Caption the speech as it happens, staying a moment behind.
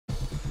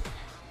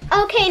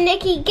Okay,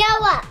 Nikki, go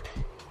up.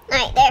 All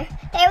right, there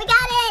we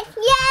got it.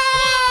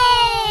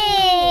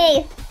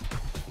 Yay!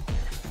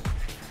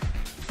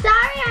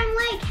 Sorry I'm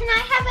late. Can I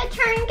have a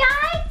turn,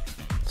 guys?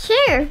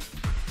 Sure.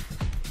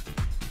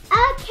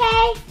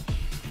 Okay.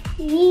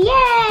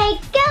 Yay!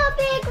 Go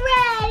Big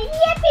Red!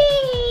 Yippee!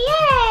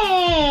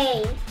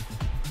 Yay!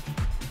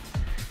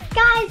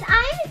 Guys,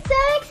 I'm so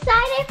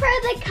excited for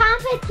the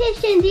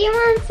competition. Do you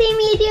want to see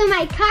me do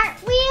my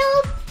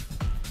cartwheels?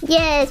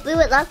 Yes, we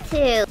would love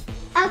to.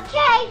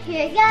 Okay,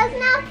 here goes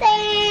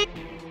nothing.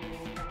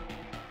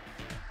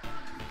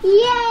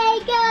 Yay,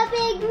 go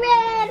Big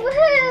Red!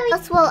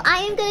 Woohoo! Well, I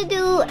am gonna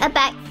do a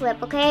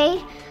backflip,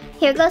 okay?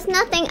 Here goes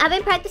nothing. I've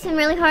been practicing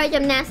really hard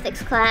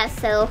gymnastics class,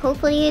 so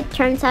hopefully it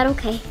turns out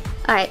okay.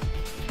 All right.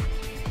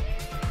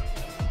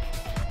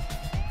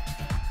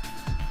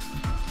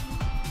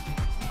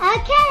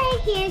 Okay,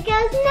 here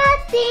goes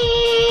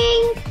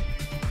nothing.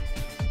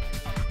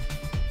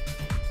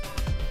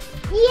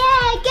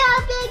 Yay, go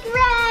Big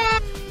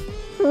Red!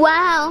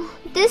 Wow,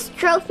 this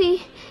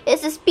trophy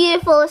is as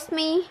beautiful as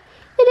me.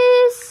 It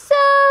is so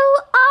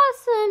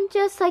awesome,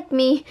 just like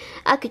me.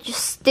 I could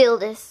just steal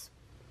this.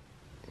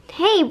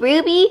 Hey,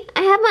 Ruby,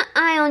 I have my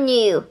eye on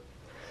you.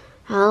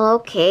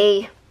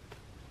 Okay.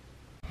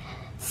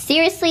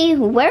 Seriously,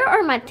 where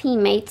are my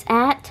teammates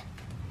at?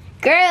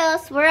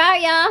 Girls, where are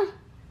y'all?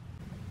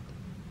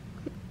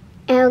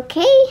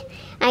 Okay,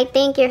 I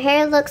think your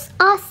hair looks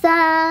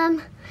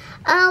awesome.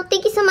 Oh,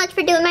 thank you so much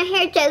for doing my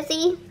hair,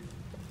 Josie.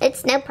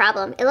 It's no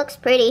problem. It looks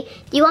pretty.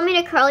 Do you want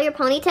me to curl your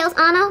ponytails,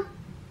 Anna?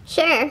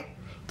 Sure.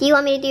 Do you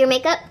want me to do your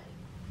makeup?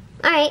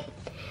 Alright.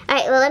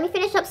 Alright, well, let me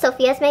finish up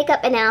Sophia's makeup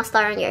and then I'll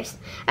start on yours.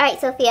 Alright,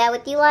 Sophia,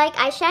 would you like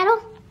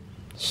eyeshadow?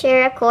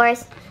 Sure, of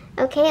course.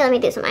 Okay, let me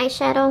do some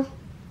eyeshadow.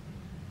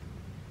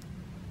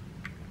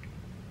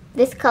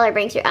 This color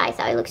brings your eyes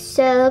out. It looks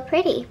so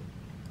pretty.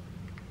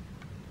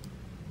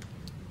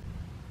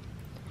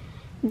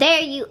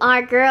 There you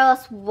are,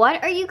 girls.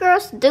 What are you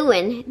girls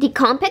doing? The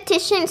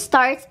competition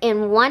starts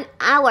in 1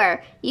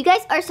 hour. You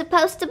guys are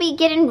supposed to be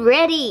getting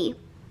ready.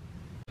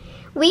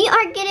 We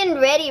are getting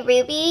ready,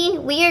 Ruby.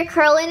 We are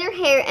curling her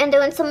hair and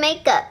doing some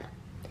makeup.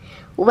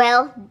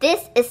 Well,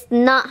 this is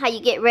not how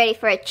you get ready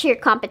for a cheer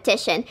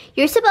competition.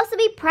 You're supposed to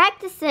be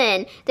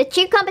practicing. The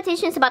cheer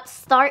competition is about to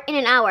start in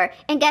an hour.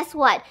 And guess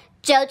what?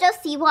 JoJo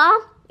Siwa,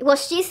 well,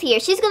 she's here.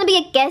 She's going to be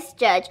a guest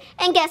judge.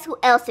 And guess who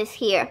else is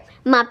here?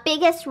 My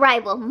biggest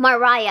rival,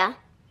 Mariah.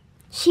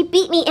 She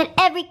beat me in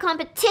every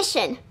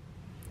competition.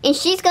 And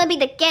she's going to be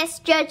the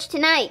guest judge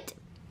tonight.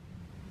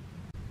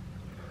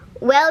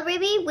 Well,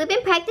 Ruby, we've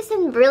been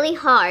practicing really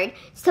hard.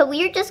 So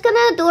we're just going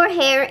to do her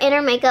hair and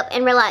her makeup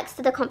and relax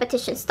till the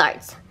competition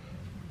starts.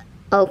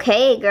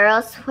 Okay,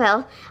 girls.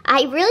 Well,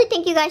 I really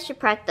think you guys should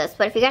practice.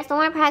 But if you guys don't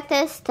want to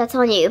practice, that's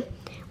on you.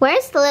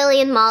 Where's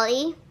Lily and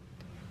Molly?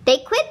 They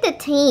quit the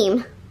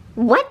team.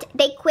 What?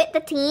 They quit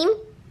the team?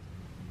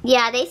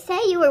 Yeah, they say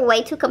you were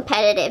way too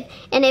competitive.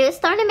 And it was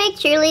starting to make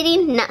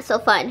cheerleading not so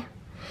fun.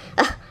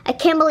 Ugh, I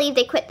can't believe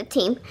they quit the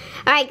team.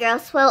 Alright,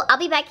 girls. Well, I'll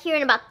be back here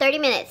in about 30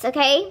 minutes,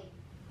 okay?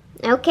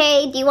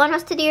 Okay, do you want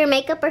us to do your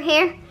makeup or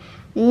hair?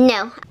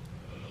 No.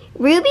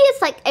 Ruby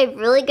is like a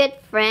really good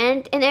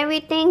friend and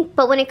everything,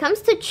 but when it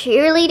comes to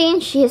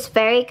cheerleading, she is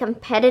very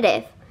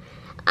competitive.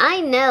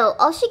 I know,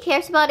 all she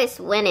cares about is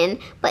winning,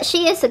 but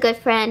she is a good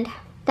friend.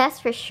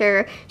 That's for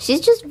sure. She's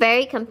just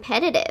very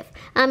competitive.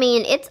 I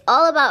mean, it's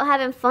all about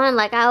having fun,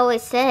 like I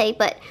always say,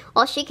 but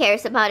all she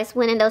cares about is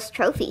winning those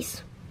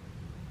trophies.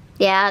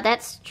 Yeah,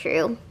 that's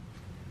true.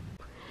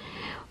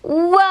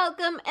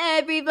 Welcome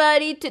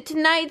everybody to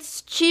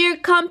tonight's cheer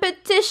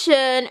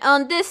competition.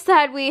 On this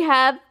side we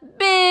have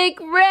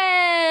Big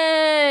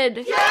Red.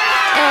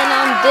 Yeah! And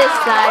on this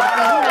side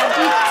we have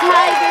the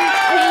Tiger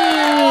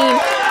team.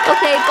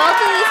 Okay, both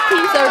of these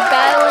teams are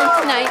battling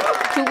tonight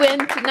to win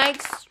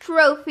tonight's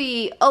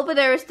trophy. Over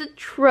there is the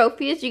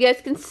trophy, as you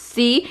guys can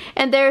see.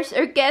 And there's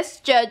our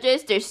guest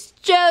judges. There's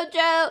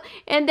JoJo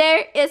and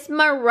there is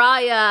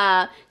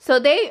Mariah. So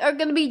they are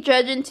going to be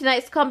judging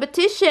tonight's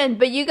competition.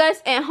 But you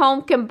guys at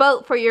home can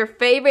vote for your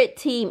favorite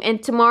team.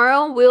 And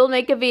tomorrow we'll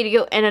make a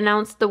video and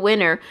announce the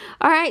winner.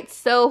 Alright,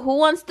 so who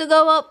wants to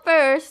go up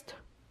first?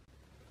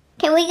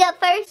 Can we go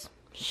first?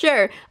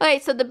 Sure. Okay,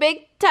 so the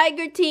big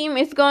Tiger team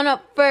is going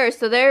up first.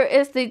 So there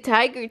is the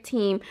Tiger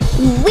team.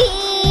 We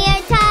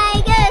are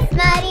Tigers,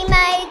 mighty,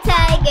 mighty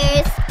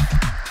Tigers.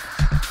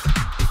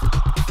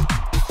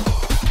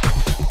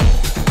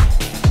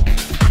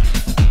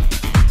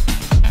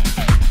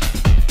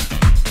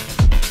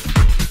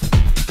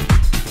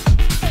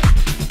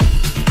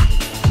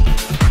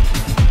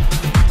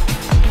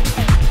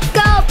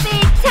 Go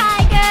big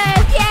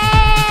Tigers,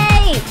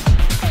 yay!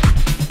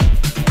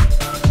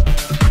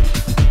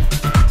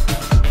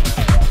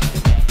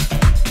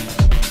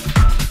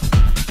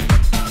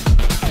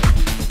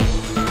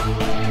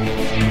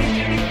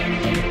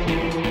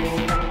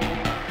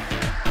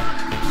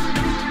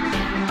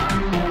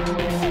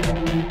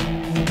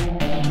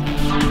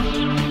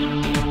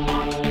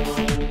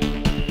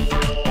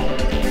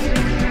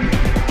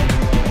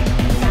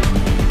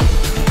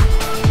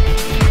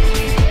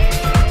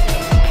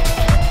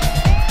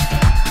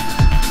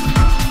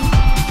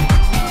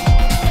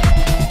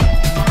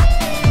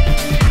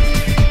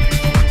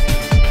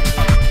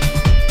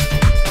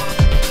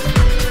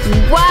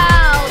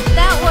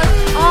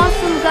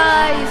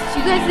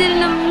 guys did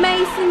an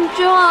amazing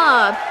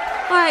job.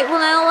 Alright, well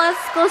now let's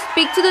go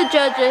speak to the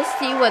judges,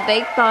 see what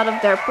they thought of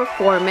their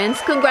performance.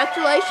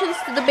 Congratulations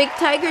to the Big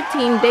Tiger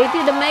team. They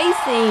did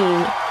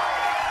amazing.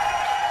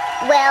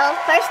 Well,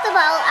 first of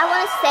all, I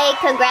want to say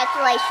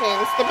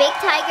congratulations. The Big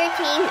Tiger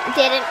team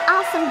did an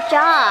awesome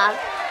job.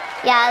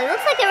 Yeah, it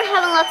looks like they were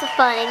having lots of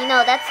fun, and you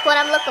know, that's what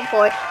I'm looking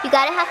for. You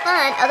gotta have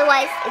fun,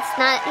 otherwise it's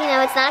not, you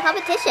know, it's not a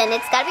competition.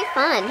 It's gotta be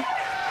fun.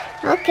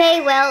 Okay,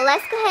 well,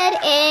 let's go ahead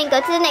and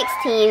go to the next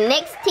team.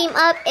 Next team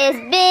up is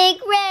Big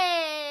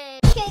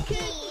Red.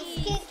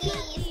 Cookies,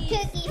 cookies,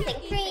 cookies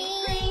and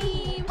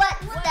cream.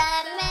 What's the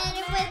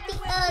matter with the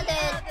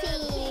other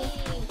team?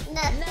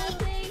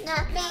 Nothing,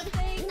 nothing.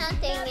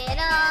 Nothing at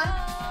all.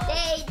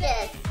 They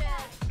just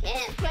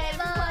can't play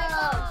ball.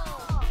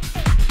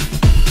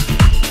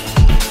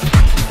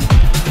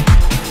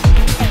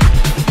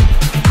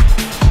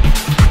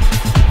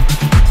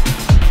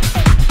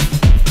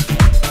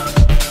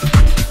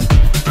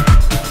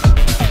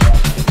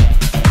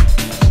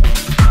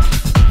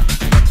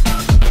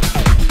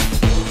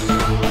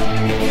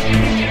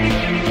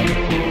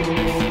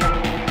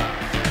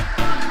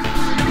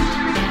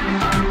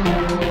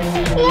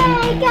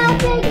 Yay, go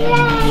Big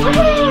Red!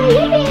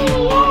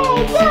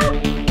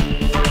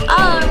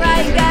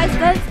 Alright guys,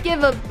 let's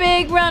give a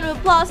big round of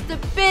applause to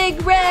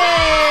Big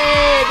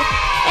Red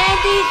and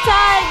the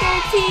Tiger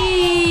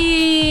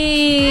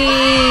team.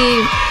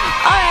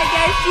 Alright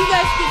guys, you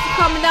guys get to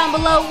comment down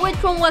below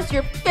which one was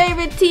your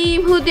favorite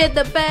team, who did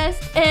the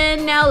best,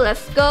 and now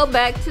let's go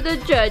back to the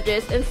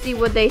judges and see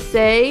what they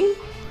say.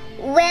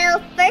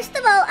 Well, first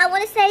of all, I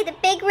want to say the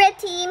Big Red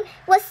team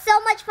was so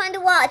much fun to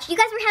watch. You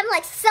guys were having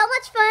like so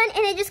much fun,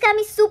 and it just got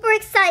me super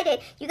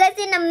excited. You guys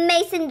did an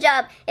amazing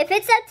job. If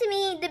it's up to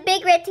me, the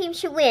Big Red team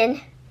should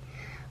win.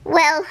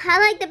 Well, I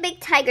like the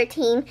Big Tiger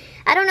team.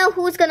 I don't know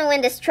who's going to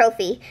win this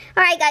trophy.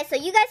 Alright guys, so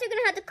you guys are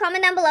going to have to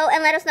comment down below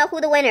and let us know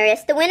who the winner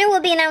is. The winner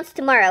will be announced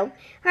tomorrow.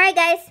 Alright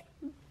guys,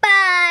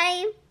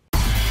 bye!